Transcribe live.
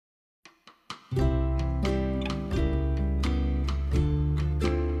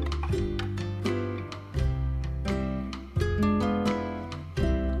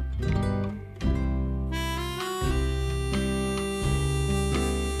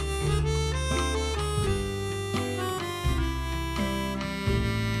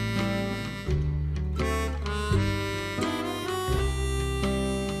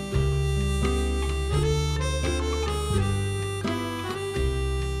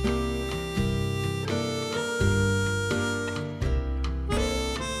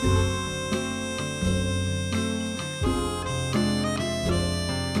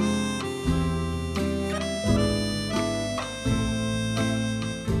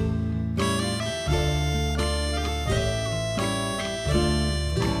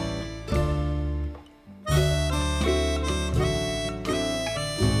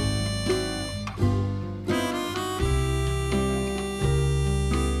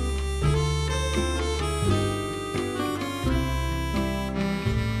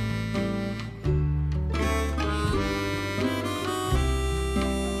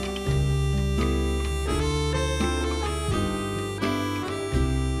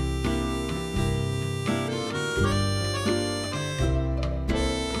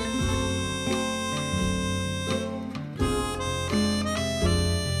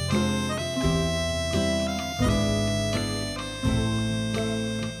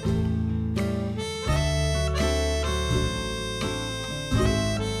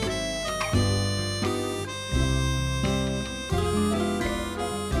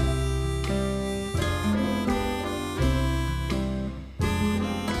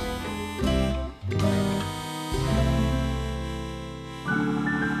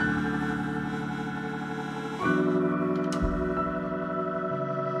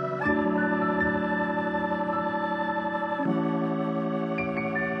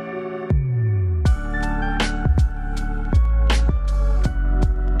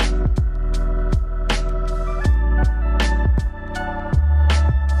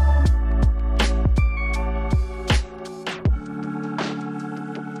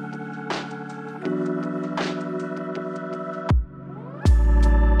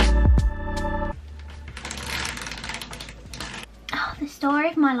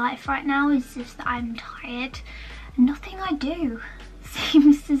of my life right now is just that I'm tired. Nothing I do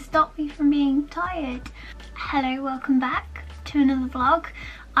seems to stop me from being tired. Hello, welcome back to another vlog.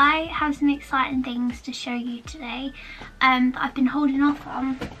 I have some exciting things to show you today that I've been holding off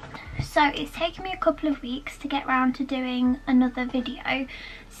on. So it's taken me a couple of weeks to get around to doing another video,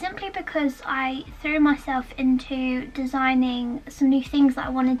 simply because I threw myself into designing some new things that I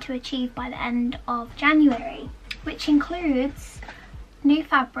wanted to achieve by the end of January, which includes new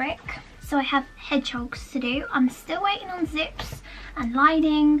fabric. So I have hedgehogs to do. I'm still waiting on zips and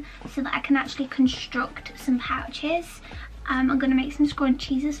lining so that I can actually construct some pouches. I'm going to make some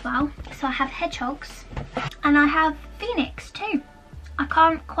scrunchies as well. So I have hedgehogs and I have phoenix too. I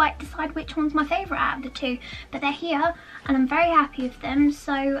can't quite decide which one's my favourite out of the two, but they're here and I'm very happy with them.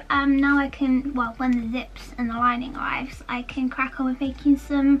 So now I can, well, when the zips and the lining arrives, I can crack on with making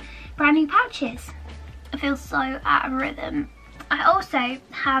some brand new pouches. I feel so out of rhythm. I also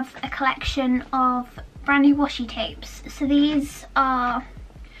have a collection of brand new washi tapes. So these are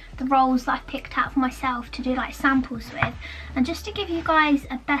the rolls that I've picked out for myself to do like samples with, and just to give you guys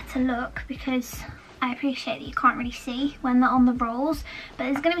a better look, because I appreciate that you can't really see when they're on the rolls, but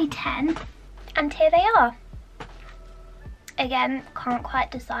there's going to be 10 and here they are. Again, can't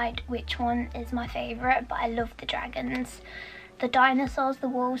quite decide which one is my favourite, but I love the dragons, the dinosaurs, the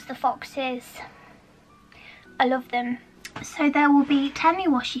wolves, the foxes. I love them. So there will be 10 new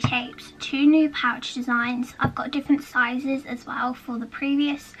washi tapes, 2 new pouch designs. I've got different sizes as well for the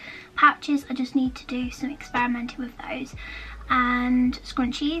previous pouches. I just need to do some experimenting with those. And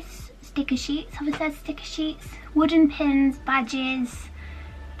scrunchies, sticker sheets, have I said sticker sheets? Wooden pins, badges,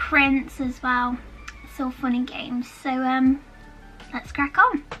 prints as well. It's all fun and games. So let's crack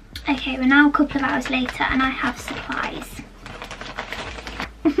on. Okay, we're now a couple of hours later and I have supplies.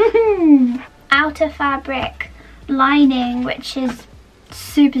 Outer fabric lining, which is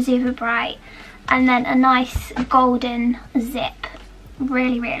super bright, and then a nice golden zip.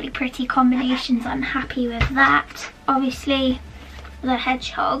 Really pretty combinations. I'm happy with that. Obviously the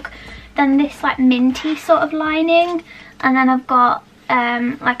hedgehog, then this like minty sort of lining, and then I've got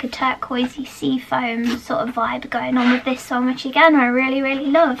like a turquoisey sea foam sort of vibe going on with this one, which again I really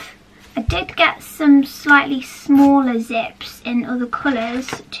love. I did get some slightly smaller zips in other colours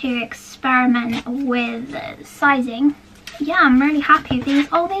to experiment with sizing. Yeah, I'm really happy with these.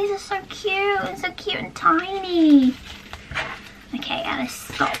 Oh, these are so cute and tiny. Okay, let's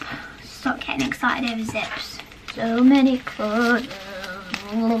stop getting excited over zips. So many colours.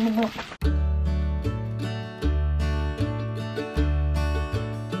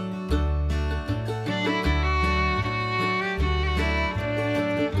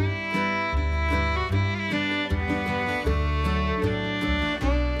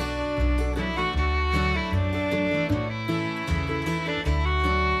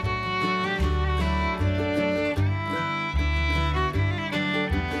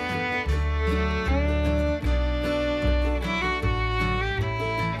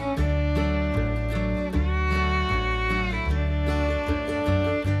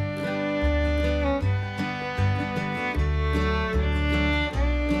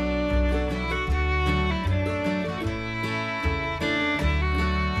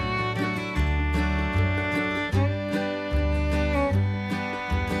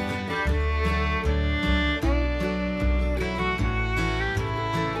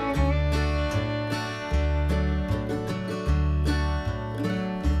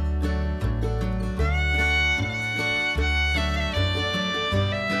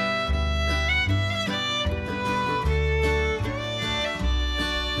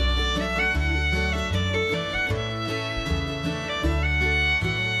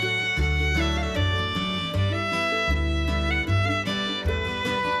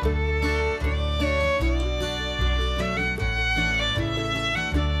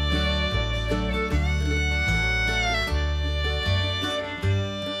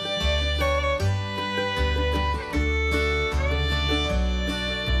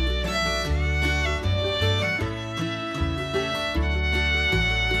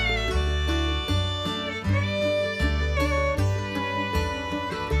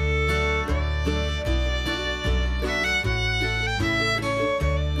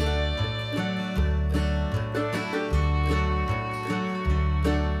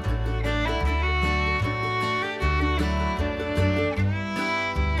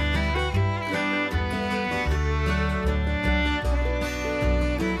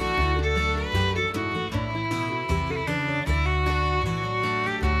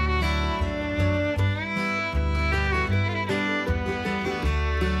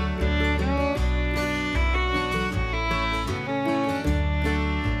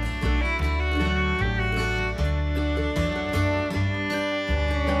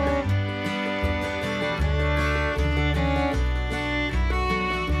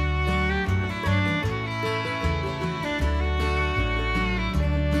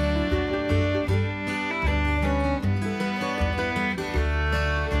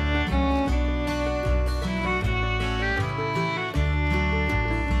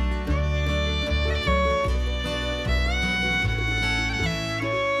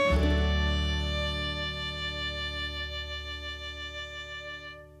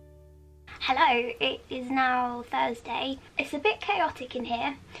 Hello, it is now Thursday. It's a bit chaotic in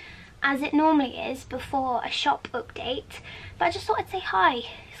here, as it normally is before a shop update, but I just thought I'd say hi.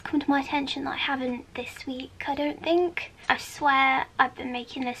 It's come to my attention that I haven't this week, I don't think. I swear I've been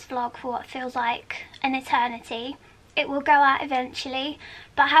making this vlog for what feels like an eternity. It will go out eventually,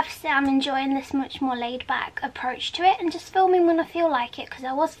 but I have to say I'm enjoying this much more laid back approach to it and just filming when I feel like it, because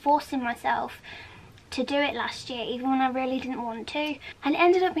I was forcing myself to do it last year even when I really didn't want to, and it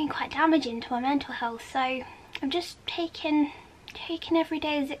ended up being quite damaging to my mental health. So I'm just taking every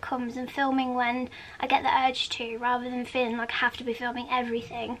day as it comes and filming when I get the urge to, rather than feeling like I have to be filming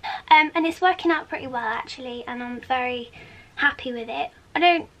everything. And it's working out pretty well actually, and I'm very happy with it. I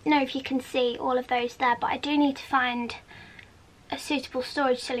don't know if you can see all of those there, but I do need to find a suitable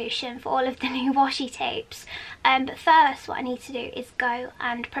storage solution for all of the new washi tapes. But first what I need to do is go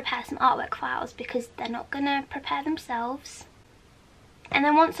and prepare some artwork files, because they're not going to prepare themselves. And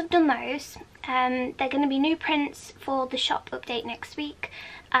then once I've done those, they're going to be new prints for the shop update next week,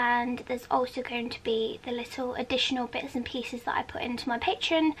 and there's also going to be the little additional bits and pieces that I put into my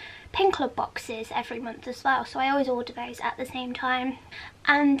Patreon pin club boxes every month as well, so I always order those at the same time.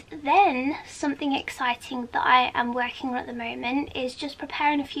 And then something exciting that I am working on at the moment is just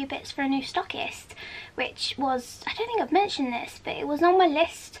preparing a few bits for a new stockist, which was, I don't think I've mentioned this, but it was on my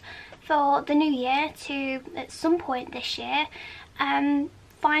list for the new year to, at some point this year,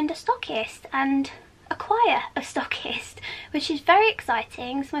 find a stockist and acquire a stockist, which is very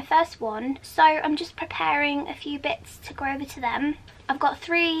exciting. It's my first one, so I'm just preparing a few bits to go over to them. I've got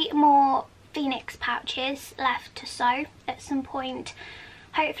 3 more Phoenix pouches left to sew at some point,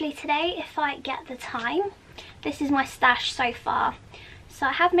 hopefully today if I get the time. This is my stash so far. So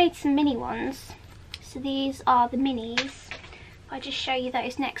I have made some mini ones, so these are the minis. I'll just show you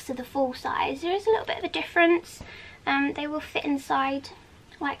those next to the full size. There is a little bit of a difference. They will fit inside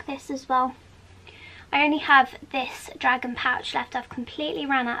like this as well. I only have this dragon pouch left. I've completely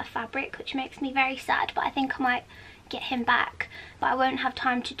ran out of fabric, which makes me very sad, but I think I might get him back, but I won't have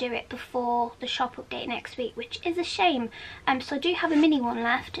time to do it before the shop update next week, which is a shame. So I do have a mini one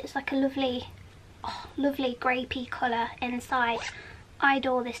left. It's like a lovely, lovely grapey colour inside. I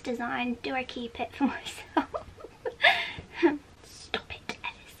adore this design. Do I keep it for myself? Stop it,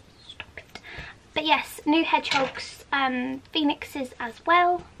 Ellis, stop it. But yes, new hedgehogs, phoenixes as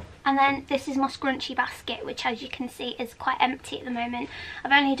well. And then this is my scrunchie basket, which as you can see is quite empty at the moment.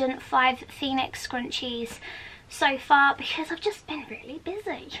 I've only done 5 phoenix scrunchies so far because I've just been really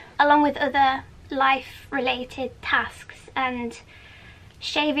busy, along with other life related tasks and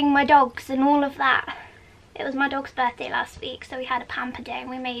shaving my dogs and all of that. It was my dog's birthday last week, so we had a pamper day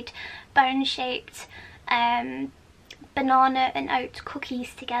and we made bone shaped banana and oat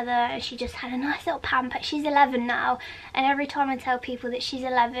cookies together, and she just had a nice little pamper. She's 11 now, and every time I tell people that she's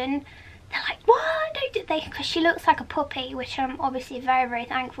 11, they're like, what? Don't do they? Because she looks like a puppy, which I'm obviously very, very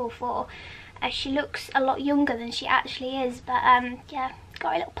thankful for. She looks a lot younger than she actually is, but yeah,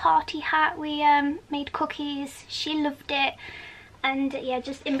 got a little party hat. We made cookies. She loved it. And yeah,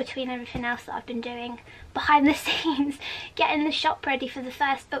 just in between everything else that I've been doing behind the scenes, getting the shop ready for the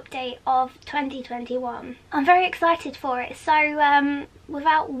first update of 2021. I'm very excited for it. So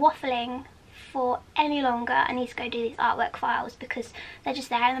without waffling for any longer, I need to go do these artwork files because they're just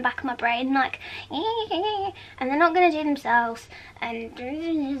there in the back of my brain, like, and they're not going to do themselves, and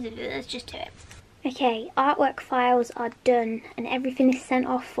let's just do it. Okay, artwork files are done and everything is sent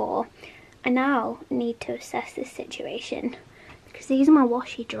off for. I now need to assess this situation, because these are my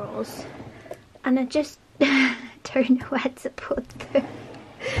washi drawers and I just don't know where to put them.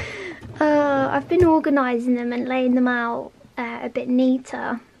 I've been organising them and laying them out a bit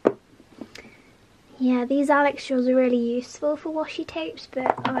neater. Yeah, these Alex drawers are really useful for washi tapes,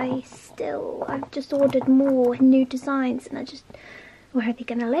 but I've just ordered more new designs and where are they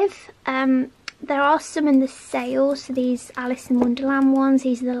going to live? There are some in the sale, so these Alice in Wonderland ones,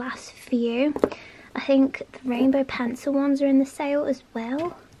 these are the last few. I think the rainbow pencil ones are in the sale as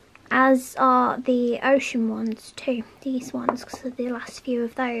well, as are the ocean ones too, these ones, because they're the last few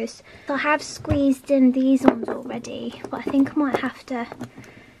of those. So I have squeezed in these ones already, but I think I might have to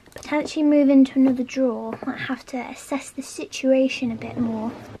potentially move into another drawer. I might have to assess the situation a bit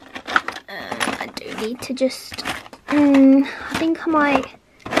more. I do need to just, I think I might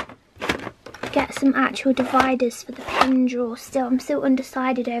get some actual dividers for the pin drawer still. I'm still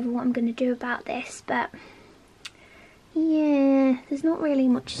undecided over what I'm going to do about this, but yeah, there's not really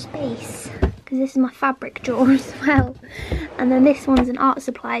much space because this is my fabric drawer as well, and then this one's an art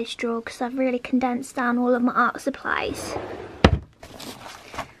supplies drawer because I've really condensed down all of my art supplies.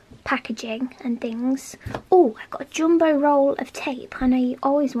 packaging and things. Oh, I've got a jumbo roll of tape. I know you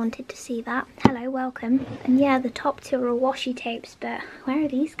always wanted to see that. Hello, welcome. And yeah, the top two are washi tapes, but where are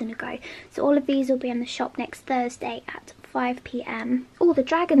these gonna go? So all of these will be in the shop next Thursday at 5 PM. Oh, the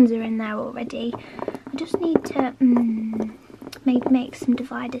dragons are in there already. I just need to maybe make some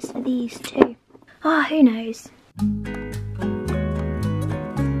dividers for these too. Ah, who knows?